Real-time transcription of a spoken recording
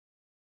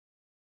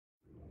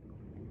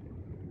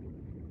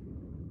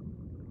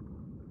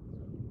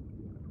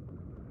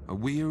A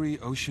weary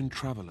ocean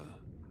traveler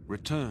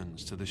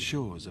returns to the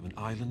shores of an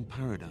island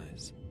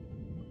paradise.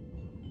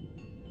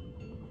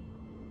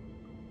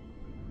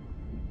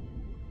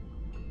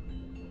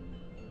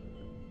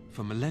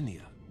 For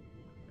millennia,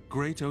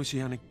 great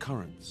oceanic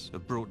currents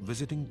have brought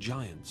visiting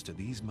giants to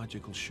these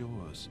magical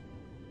shores.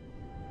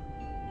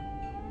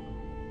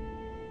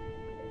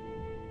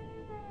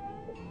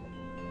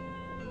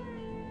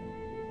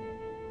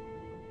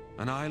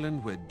 An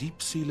island where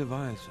deep-sea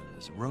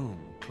leviathans roam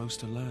close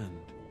to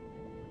land.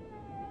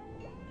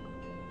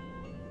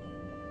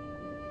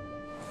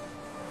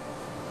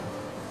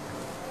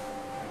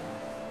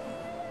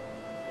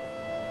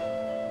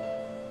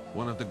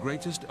 One of the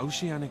greatest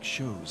oceanic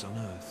shows on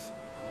Earth.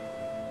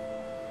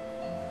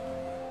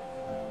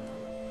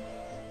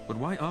 But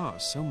why are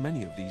so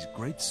many of these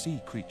great sea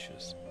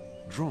creatures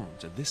drawn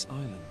to this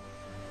island?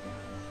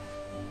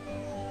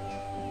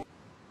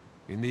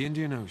 In the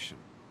Indian Ocean,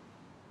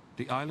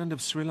 the island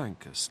of Sri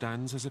Lanka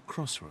stands as a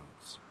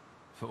crossroads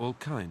for all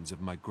kinds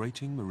of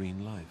migrating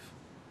marine life.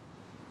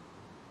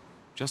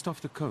 Just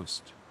off the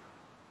coast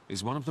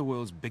is one of the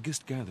world's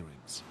biggest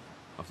gatherings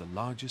of the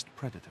largest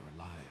predator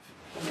alive.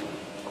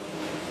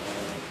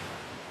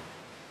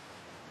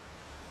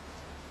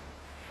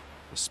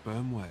 The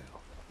sperm whale.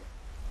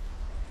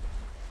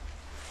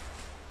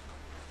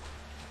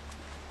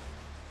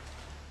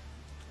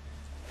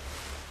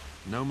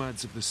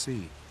 Nomads of the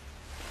sea,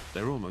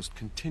 they're almost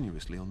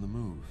continuously on the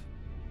move.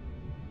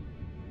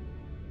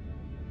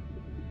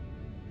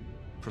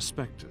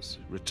 Prospectors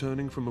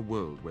returning from a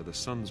world where the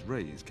sun's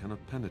rays cannot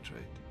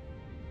penetrate.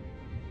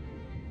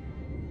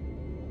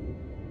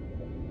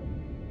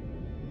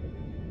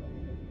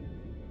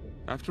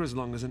 After as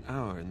long as an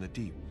hour in the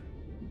deep,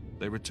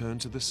 they return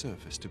to the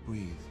surface to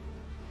breathe.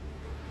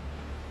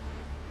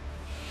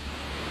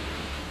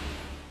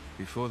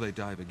 Before they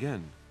dive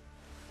again,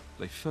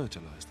 they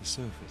fertilize the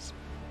surface.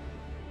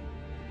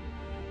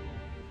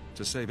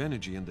 To save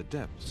energy in the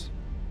depths,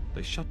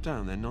 they shut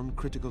down their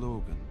non-critical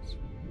organs,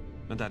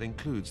 and that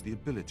includes the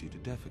ability to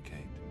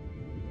defecate.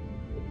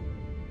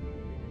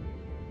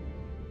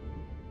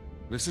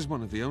 This is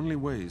one of the only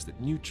ways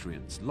that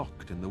nutrients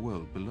locked in the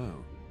world below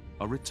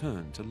are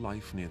returned to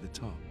life near the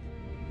top.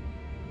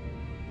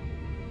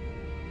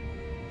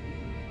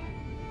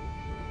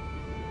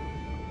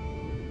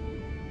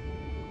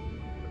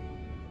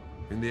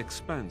 In the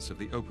expanse of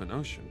the open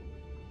ocean,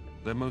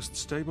 their most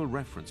stable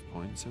reference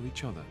points are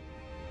each other.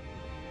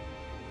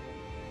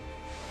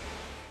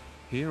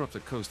 Here off the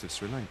coast of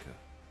Sri Lanka,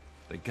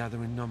 they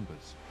gather in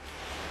numbers.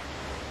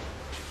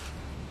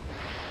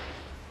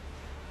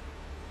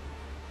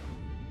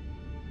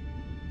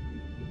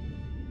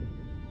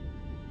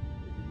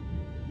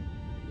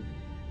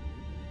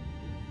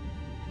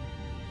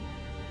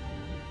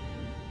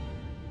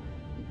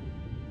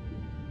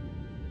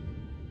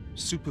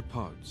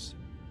 Superpods,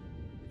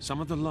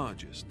 some of the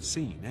largest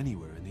seen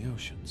anywhere in the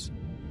oceans.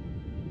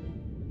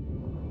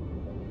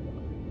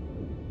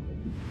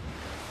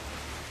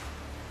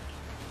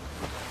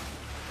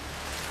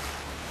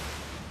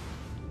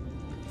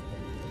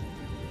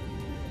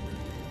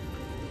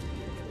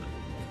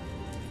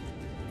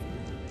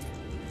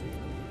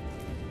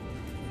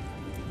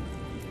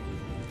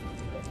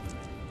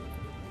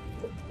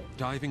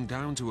 Diving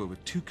down to over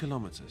 2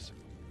 kilometers,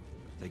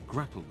 they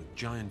grapple with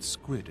giant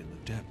squid in the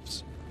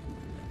depths.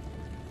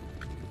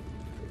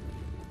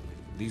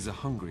 These are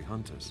hungry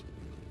hunters.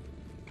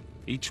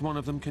 Each one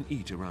of them can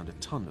eat around a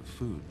ton of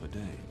food per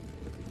day.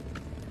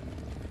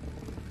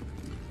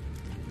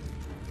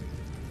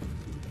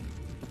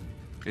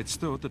 It's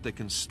thought that they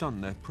can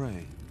stun their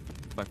prey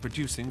by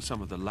producing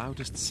some of the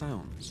loudest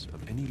sounds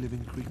of any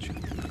living creature.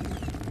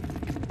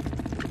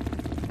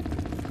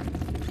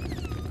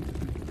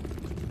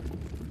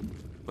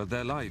 But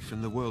their life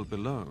in the world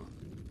below,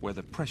 where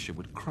the pressure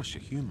would crush a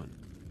human,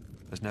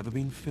 has never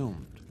been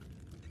filmed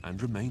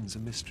and remains a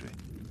mystery.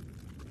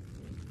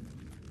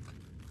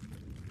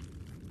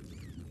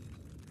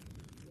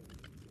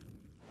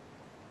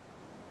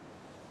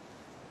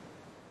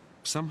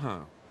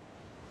 Somehow,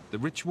 the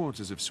rich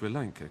waters of Sri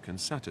Lanka can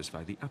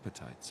satisfy the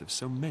appetites of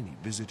so many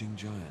visiting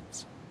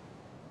giants.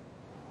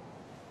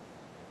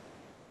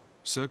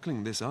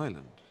 Circling this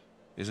island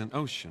is an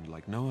ocean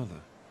like no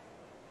other,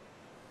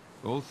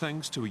 all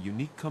thanks to a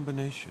unique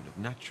combination of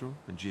natural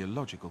and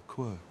geological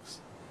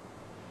quirks.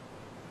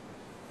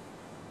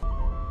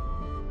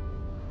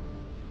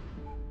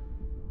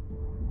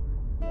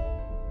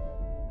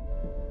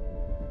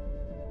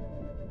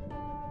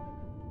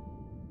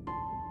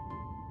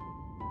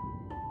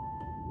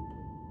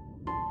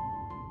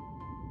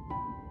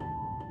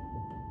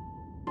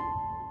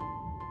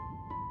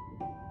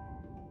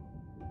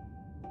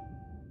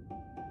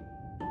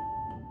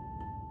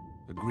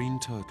 A green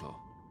turtle.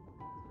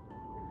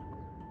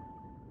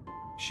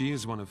 She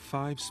is one of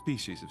 5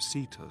 species of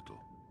sea turtle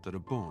that are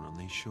born on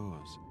these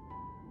shores.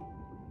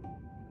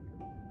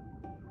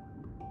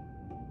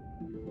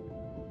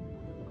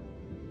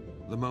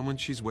 The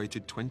moment she's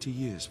waited 20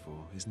 years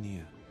for is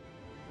near.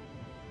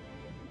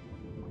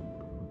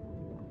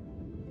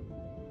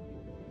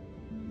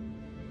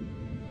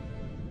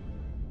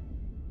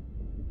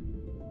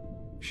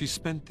 She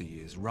spent the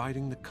years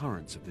riding the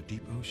currents of the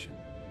deep ocean.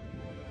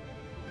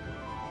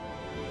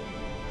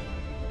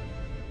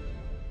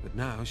 But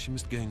now she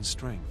must gain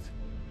strength.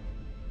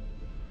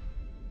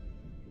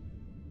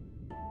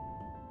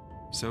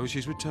 So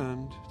she's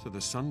returned to the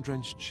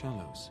sun-drenched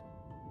shallows,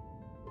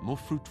 more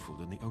fruitful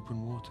than the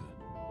open water.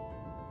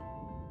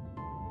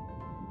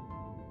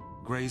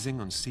 Grazing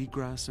on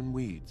seagrass and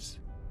weeds,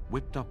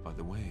 whipped up by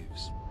the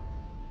waves.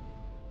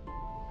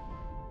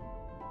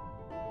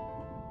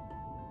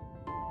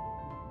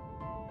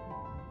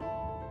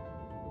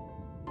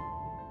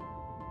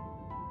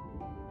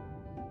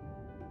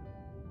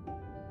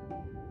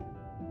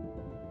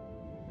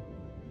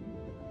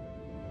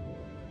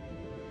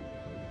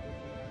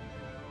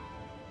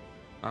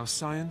 Our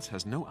science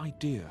has no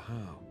idea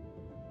how,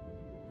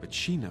 but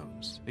she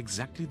knows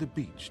exactly the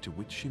beach to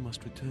which she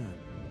must return.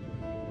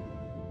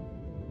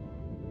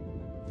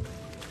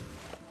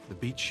 The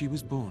beach she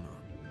was born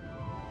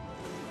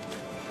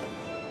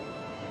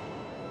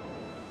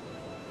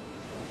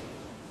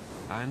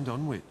on, and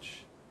on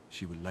which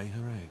she will lay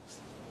her eggs.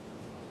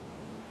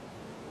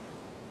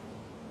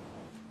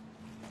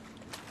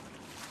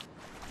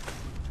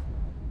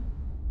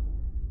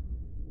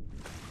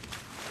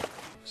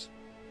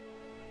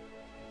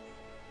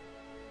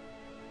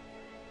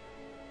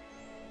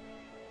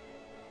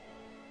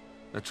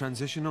 A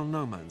transitional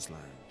no man's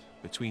land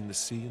between the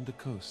sea and the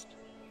coast.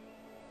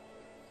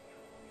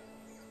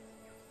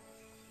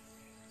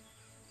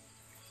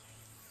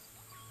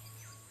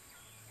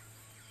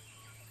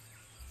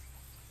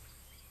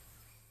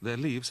 Their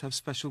leaves have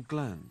special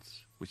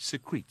glands which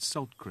secrete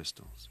salt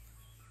crystals,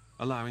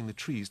 allowing the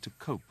trees to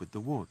cope with the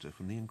water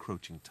from the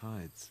encroaching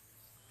tides.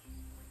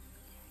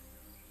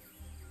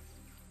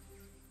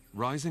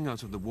 Rising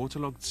out of the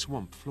waterlogged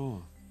swamp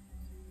floor,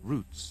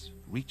 roots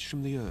reach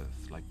from the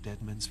earth like dead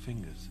men's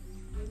fingers.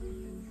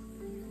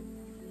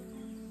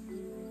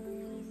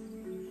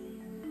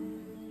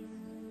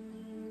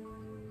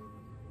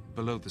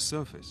 Below the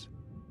surface,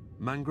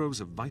 mangroves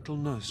are vital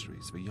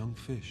nurseries for young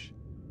fish,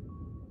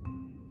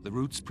 the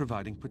roots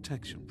providing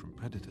protection from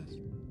predators.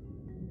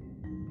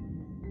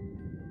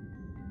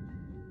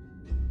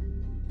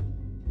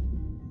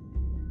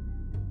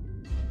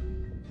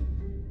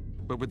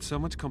 But with so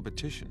much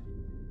competition,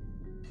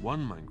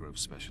 one mangrove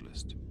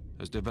specialist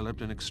has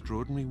developed an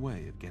extraordinary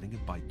way of getting a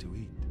bite to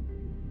eat.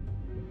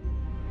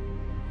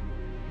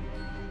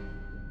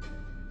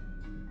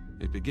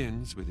 It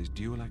begins with his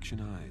dual-action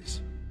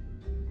eyes.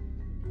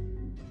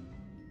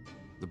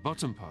 The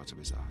bottom part of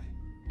his eye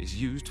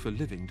is used for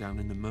living down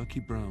in the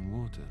murky brown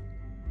water.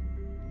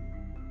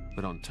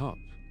 But on top,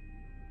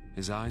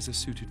 his eyes are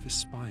suited for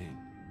spying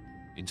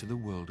into the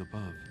world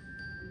above.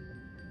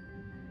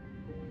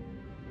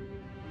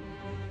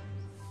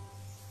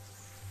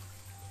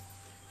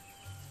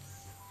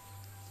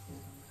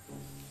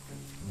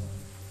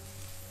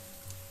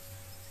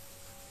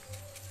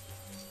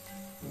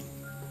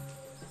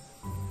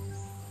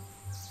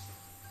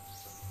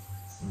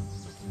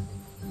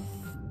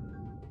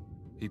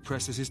 He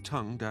presses his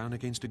tongue down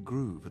against a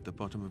groove at the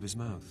bottom of his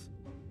mouth,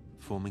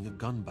 forming a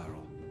gun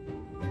barrel.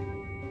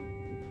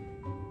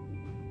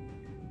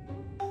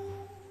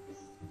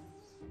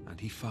 And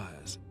he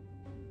fires.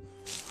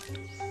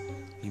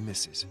 He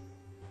misses.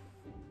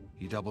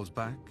 He doubles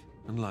back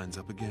and lines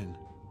up again.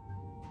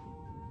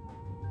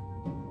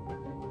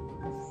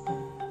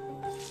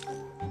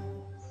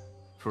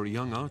 For a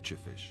young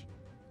archerfish,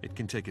 it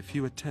can take a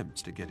few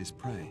attempts to get his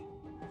prey.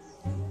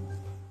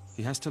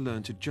 He has to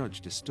learn to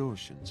judge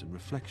distortions and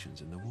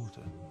reflections in the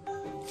water.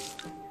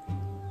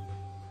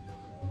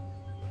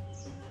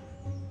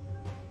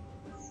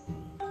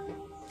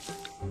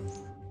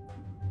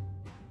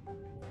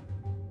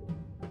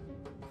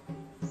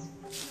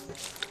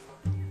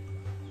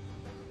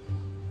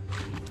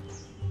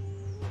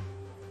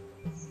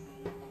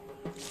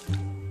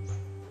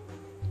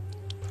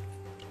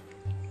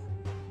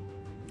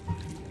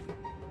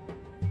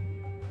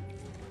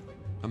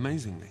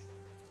 Amazingly,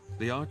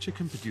 the archer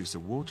can produce a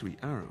watery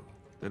arrow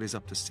that is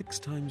up to 6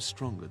 times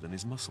stronger than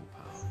his muscle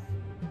power.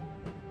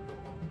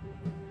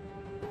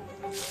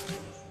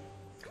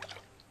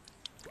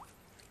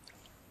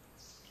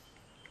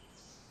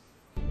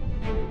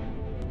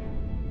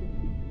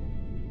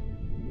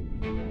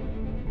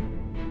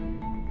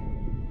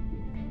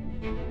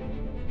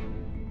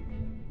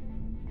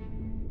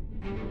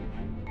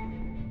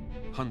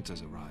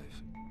 Hunters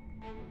arrive.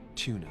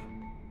 Tuna.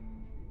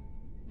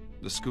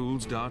 The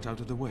schools dart out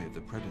of the way of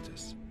the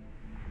predators.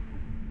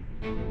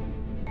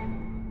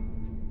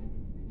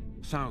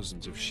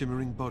 Thousands of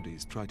shimmering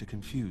bodies try to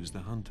confuse the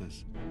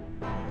hunters.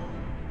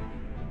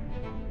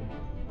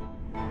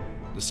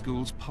 The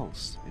schools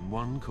pulse in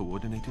one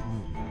coordinated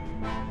movement.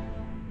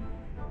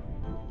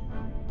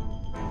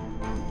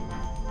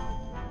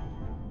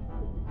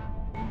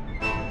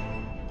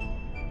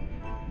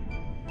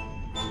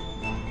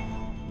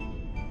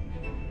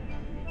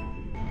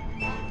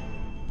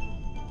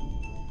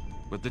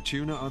 But the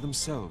tuna are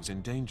themselves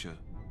in danger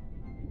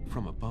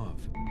from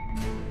above.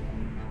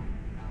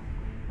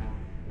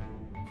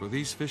 For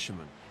these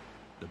fishermen,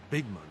 the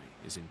big money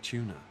is in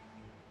tuna,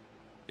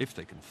 if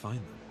they can find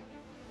them.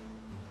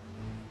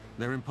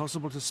 They're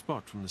impossible to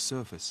spot from the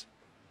surface,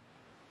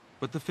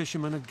 but the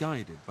fishermen are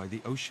guided by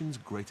the ocean's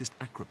greatest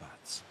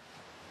acrobats.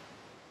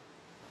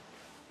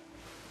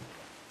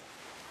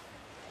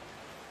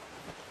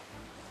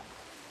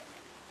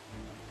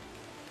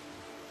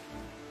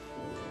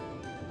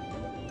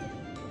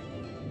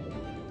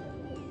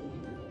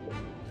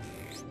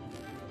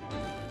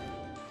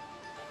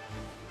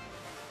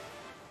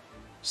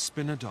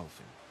 Spinner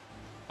dolphin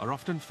are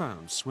often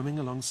found swimming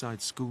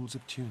alongside schools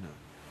of tuna.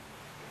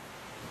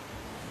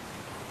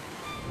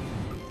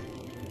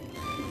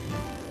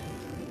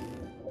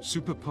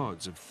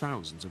 Superpods of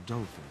thousands of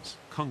dolphins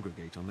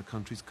congregate on the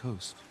country's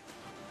coast.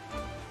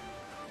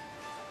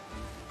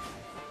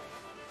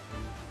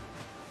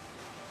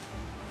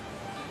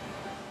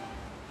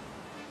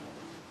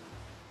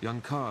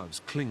 Young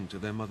calves cling to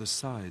their mother's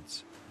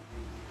sides.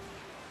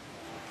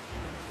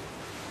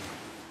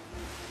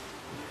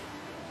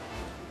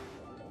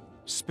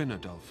 Spinner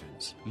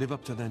dolphins live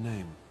up to their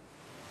name,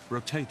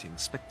 rotating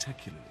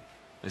spectacularly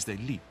as they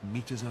leap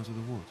meters out of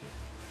the water.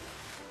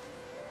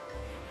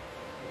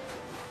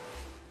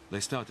 They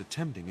start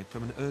attempting it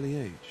from an early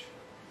age,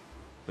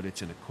 but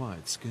it's an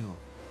acquired skill.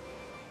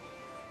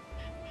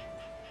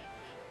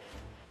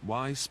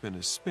 Why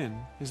spinners spin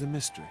is a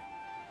mystery.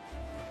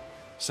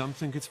 Some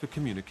think it's for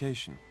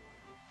communication.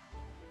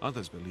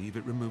 Others believe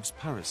it removes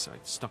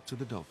parasites stuck to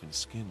the dolphin's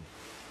skin.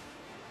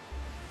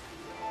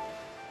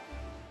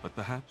 But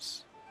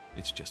perhaps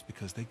it's just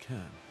because they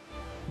can.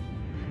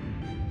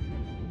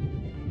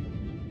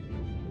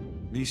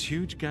 These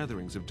huge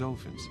gatherings of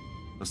dolphins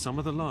are some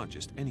of the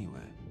largest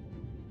anywhere.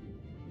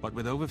 But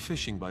with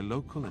overfishing by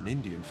local and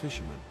Indian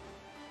fishermen,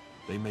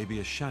 they may be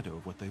a shadow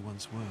of what they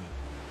once were.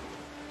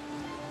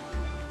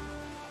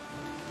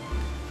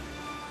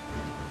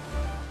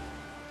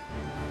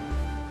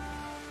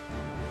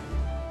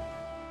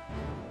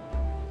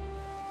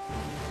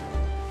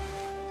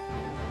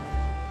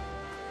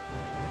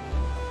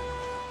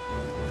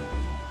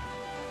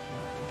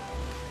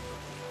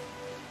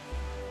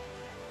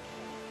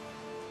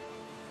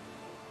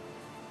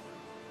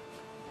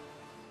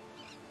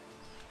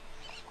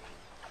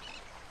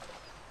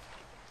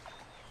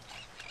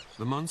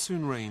 The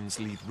monsoon rains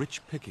leave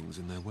rich pickings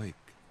in their wake.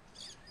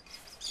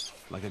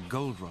 Like a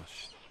gold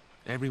rush,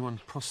 everyone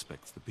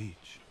prospects the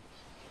beach.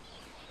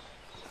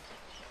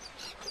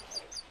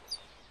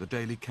 The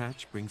daily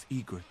catch brings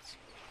egrets.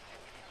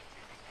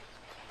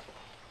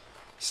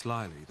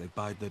 Slyly, they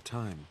bide their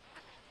time,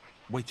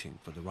 waiting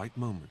for the right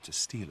moment to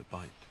steal a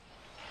bite.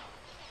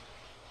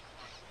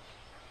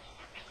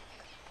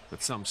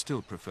 But some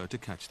still prefer to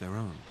catch their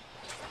own.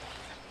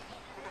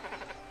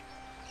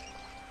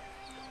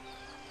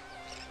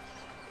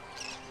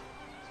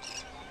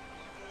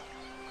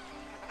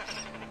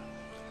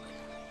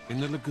 In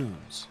the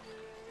lagoons,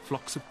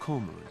 flocks of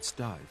cormorants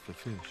dive for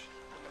fish.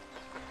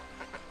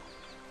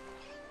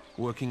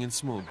 Working in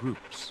small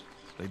groups,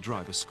 they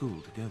drive a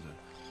school together.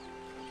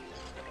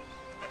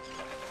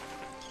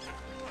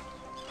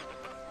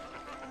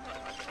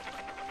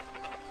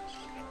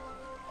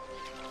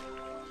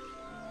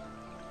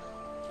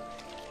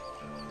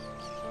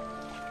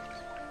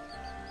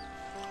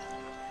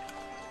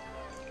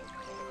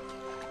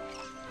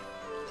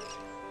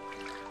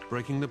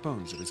 Breaking the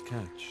bones of his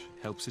catch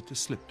helps it to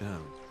slip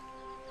down.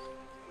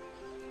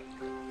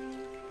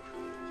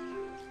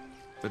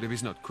 But if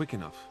he's not quick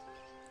enough,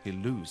 he'll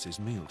lose his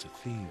meal to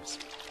thieves.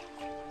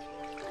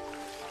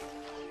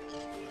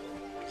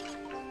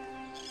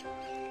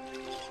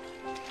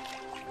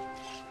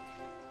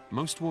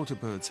 Most water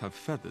birds have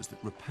feathers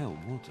that repel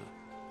water,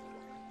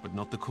 but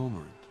not the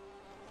cormorant.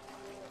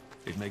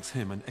 It makes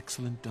him an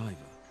excellent diver,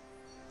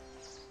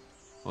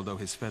 although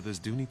his feathers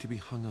do need to be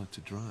hung out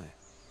to dry.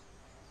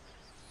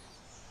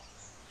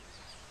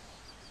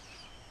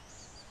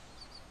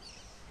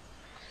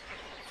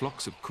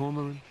 Flocks of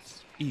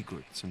cormorants,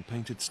 egrets, and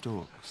painted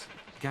storks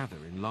gather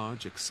in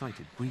large,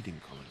 excited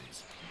breeding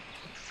colonies.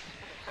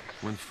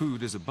 When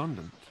food is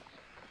abundant,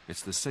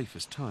 it's the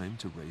safest time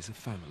to raise a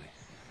family.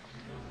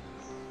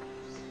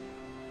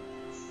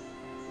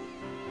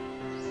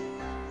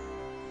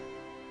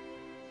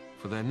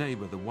 For their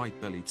neighbor, the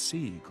white-bellied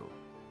sea eagle,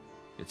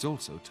 it's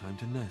also time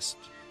to nest.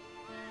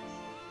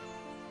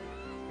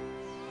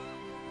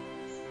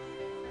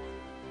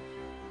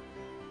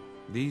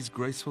 These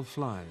graceful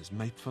flyers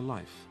mate for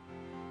life.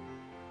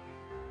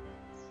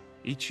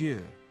 Each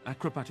year,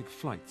 acrobatic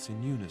flights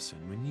in unison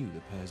renew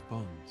the pair's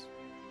bonds.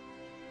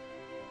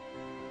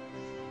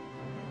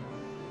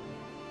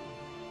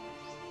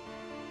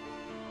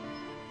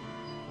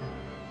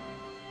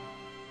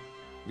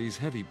 These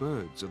heavy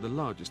birds are the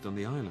largest on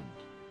the island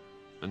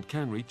and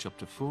can reach up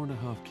to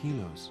 4.5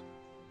 kilos.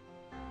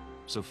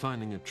 So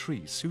finding a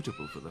tree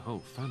suitable for the whole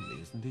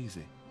family isn't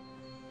easy.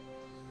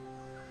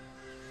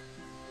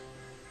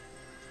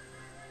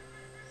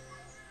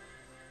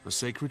 A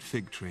sacred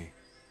fig tree,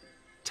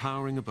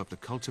 towering above the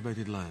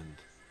cultivated land,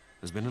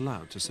 has been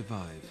allowed to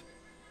survive.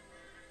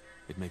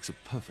 It makes a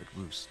perfect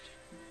roost.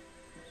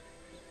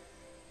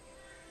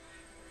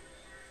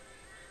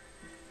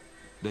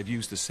 They've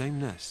used the same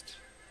nest,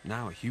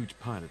 now a huge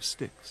pile of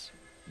sticks,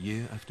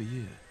 year after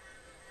year.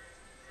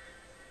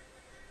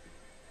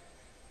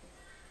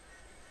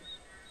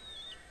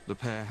 The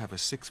pair have a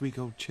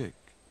 6-week-old chick.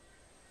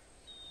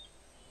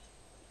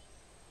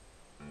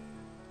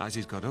 As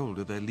he's got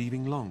older, they're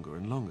leaving longer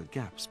and longer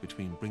gaps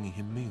between bringing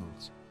him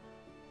meals,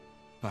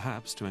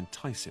 perhaps to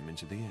entice him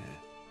into the air.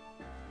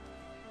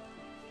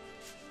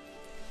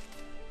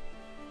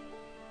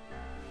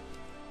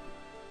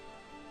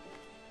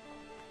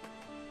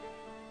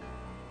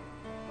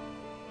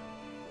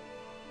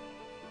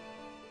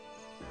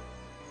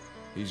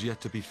 He's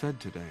yet to be fed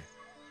today,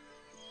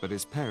 but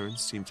his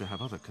parents seem to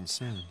have other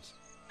concerns.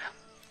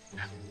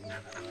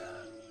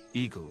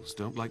 Eagles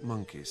don't like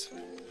monkeys,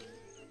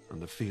 and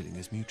the feeling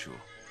is mutual.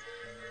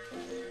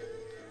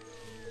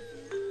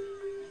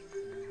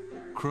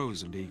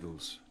 Crows and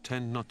eagles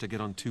tend not to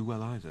get on too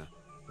well either.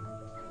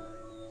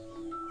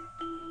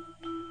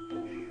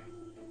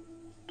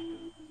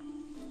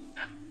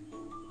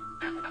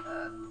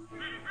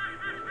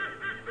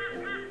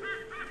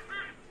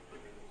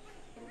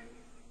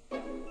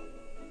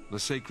 The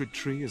sacred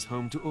tree is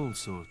home to all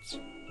sorts.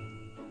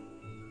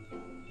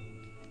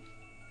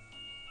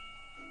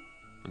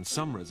 And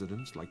some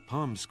residents, like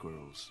palm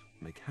squirrels,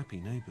 make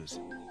happy neighbors.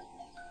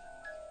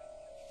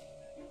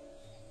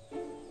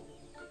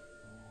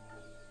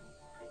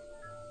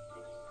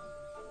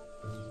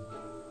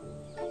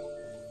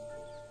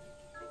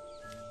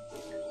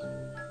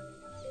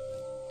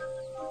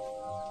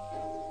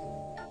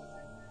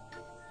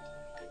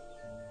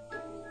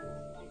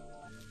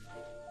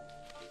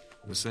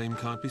 The same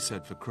can't be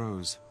said for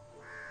crows.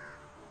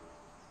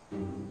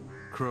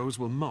 Crows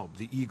will mob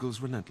the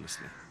eagles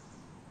relentlessly.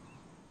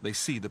 They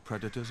see the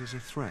predators as a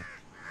threat.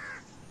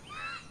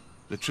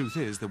 The truth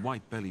is, the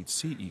white-bellied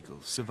sea eagle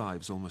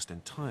survives almost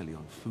entirely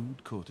on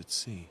food caught at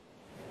sea.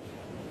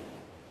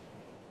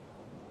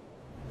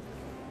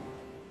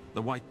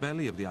 The white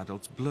belly of the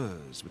adults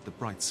blurs with the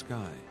bright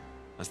sky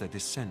as they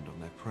descend on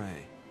their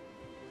prey.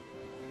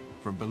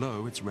 From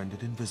below, it's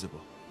rendered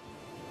invisible.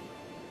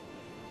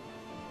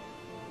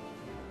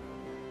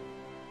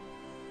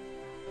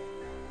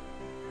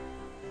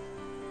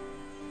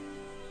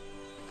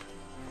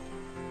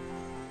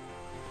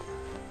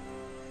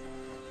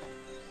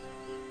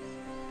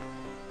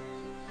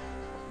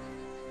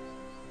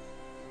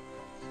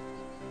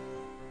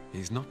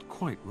 He's not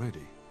quite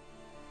ready.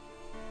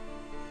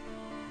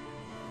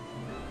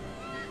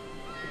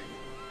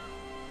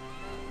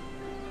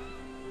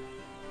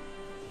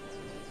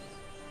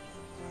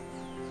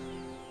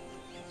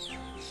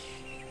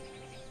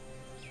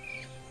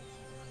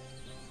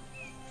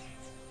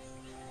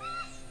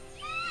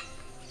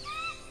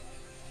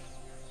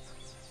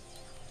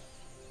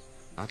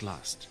 At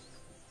last,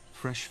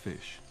 fresh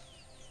fish.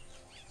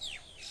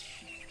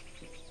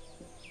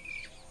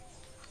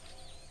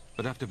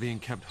 But after being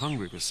kept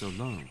hungry for so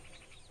long,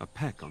 a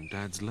peck on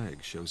Dad's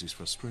leg shows his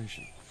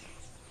frustration.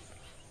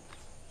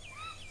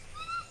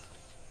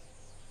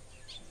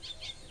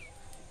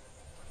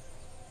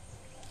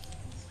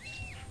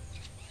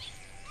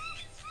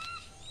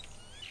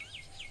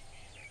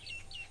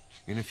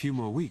 In a few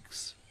more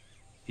weeks,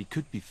 he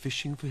could be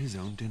fishing for his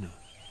own dinner.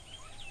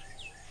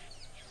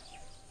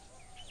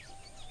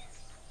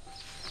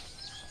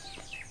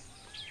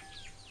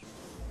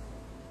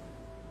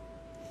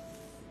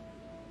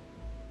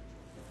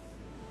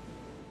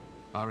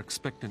 Our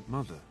expectant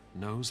mother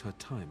knows her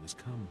time has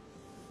come.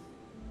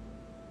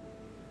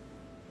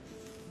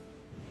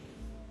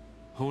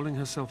 Hauling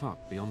herself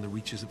up beyond the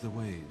reaches of the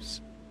waves.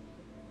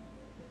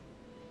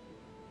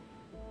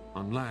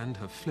 On land,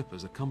 her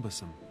flippers are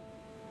cumbersome.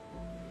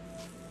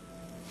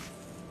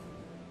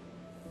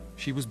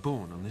 She was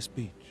born on this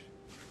beach,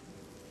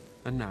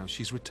 and now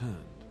she's returned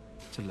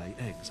to lay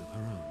eggs of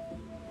her own.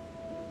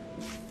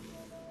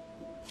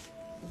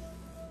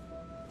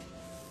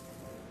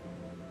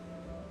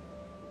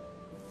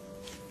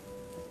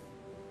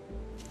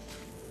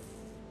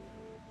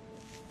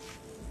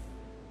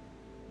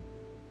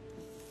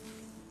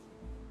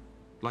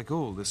 Like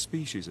all the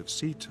species of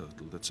sea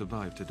turtle that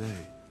survive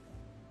today,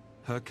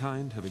 her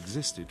kind have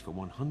existed for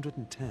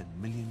 110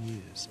 million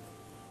years.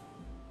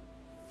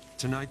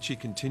 Tonight she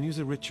continues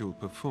a ritual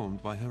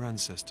performed by her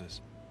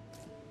ancestors.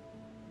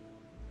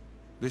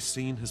 This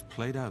scene has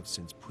played out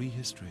since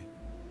prehistory.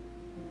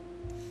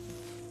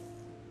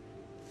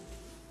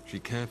 She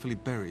carefully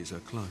buries her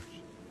clutch.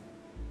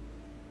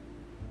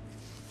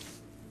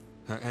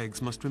 Her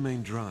eggs must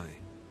remain dry.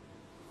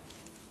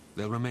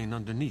 They'll remain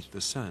underneath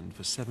the sand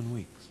for 7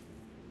 weeks.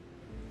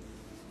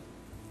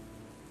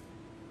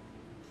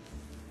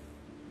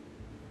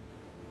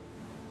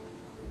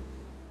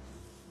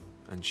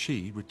 And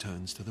she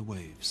returns to the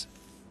waves.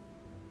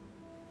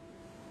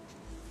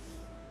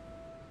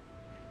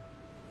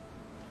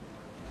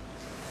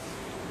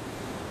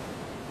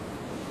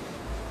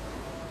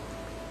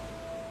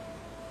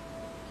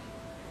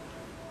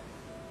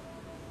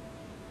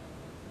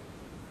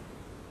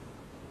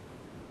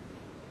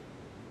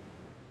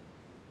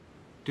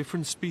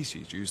 Different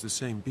species use the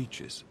same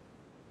beaches.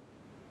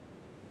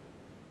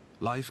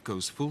 Life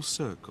goes full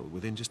circle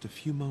within just a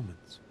few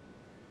moments.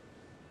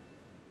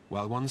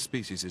 While one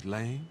species is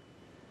laying,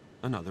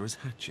 another is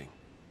hatching.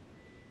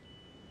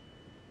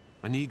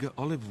 An eager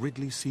olive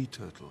ridley sea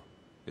turtle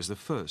is the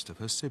first of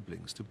her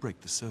siblings to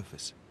break the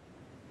surface.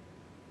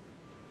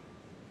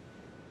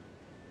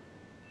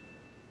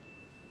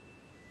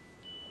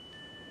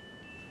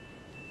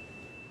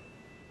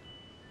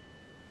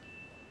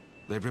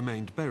 They've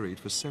remained buried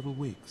for several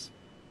weeks.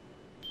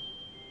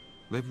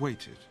 They've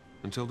waited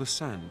until the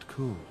sand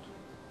cooled,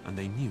 and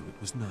they knew it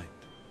was night.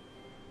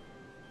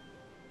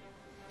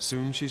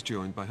 Soon she's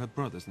joined by her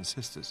brothers and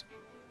sisters,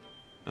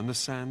 and the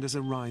sand is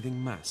a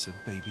writhing mass of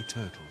baby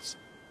turtles.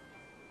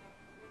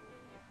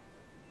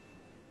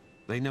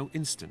 They know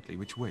instantly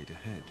which way to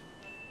head.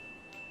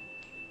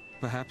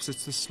 Perhaps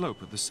it's the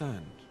slope of the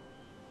sand,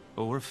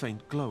 or a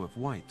faint glow of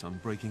white on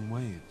breaking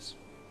waves.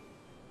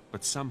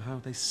 But somehow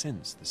they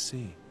sense the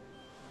sea.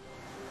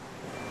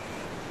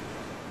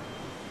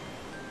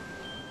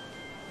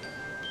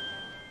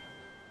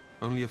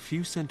 Only a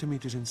few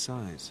centimeters in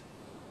size,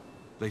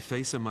 they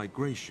face a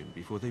migration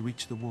before they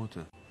reach the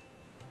water.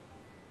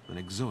 An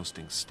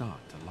exhausting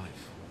start to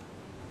life.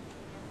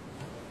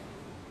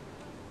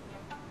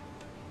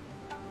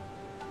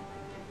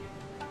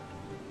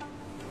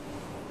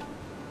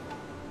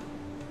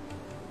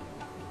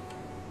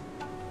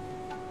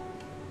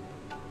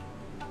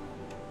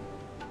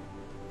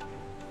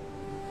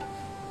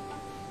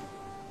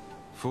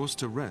 Forced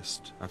to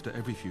rest after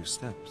every few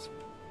steps,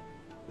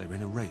 they're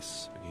in a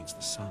race against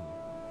the sun.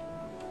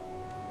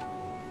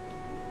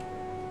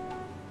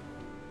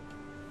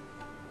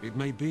 It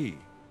may be,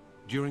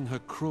 during her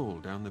crawl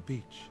down the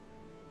beach,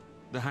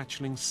 the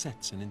hatchling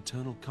sets an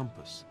internal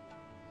compass,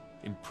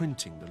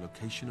 imprinting the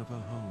location of her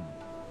home.